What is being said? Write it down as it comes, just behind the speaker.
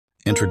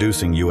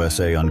Introducing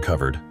USA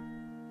Uncovered,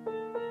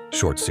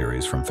 short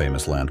series from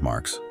famous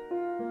landmarks.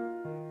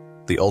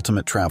 The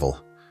ultimate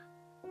travel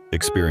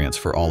experience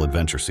for all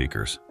adventure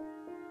seekers.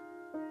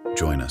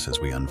 Join us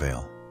as we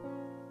unveil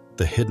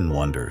the hidden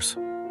wonders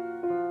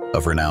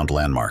of renowned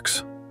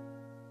landmarks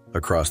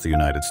across the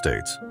United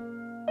States.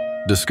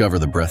 Discover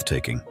the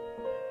breathtaking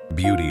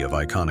beauty of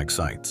iconic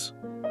sites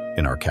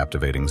in our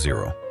captivating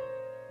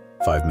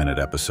 5-minute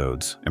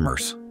episodes.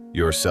 Immerse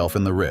yourself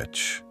in the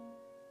rich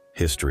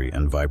history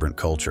and vibrant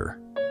culture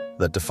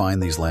that define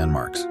these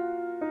landmarks.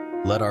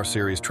 Let our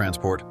series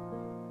transport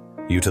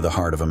you to the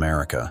heart of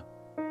America,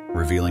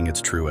 revealing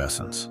its true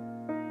essence.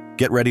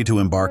 Get ready to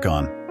embark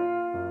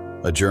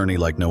on a journey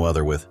like no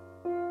other with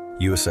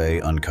USA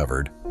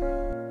Uncovered,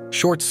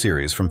 short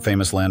series from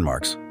famous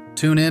landmarks.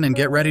 Tune in and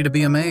get ready to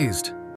be amazed.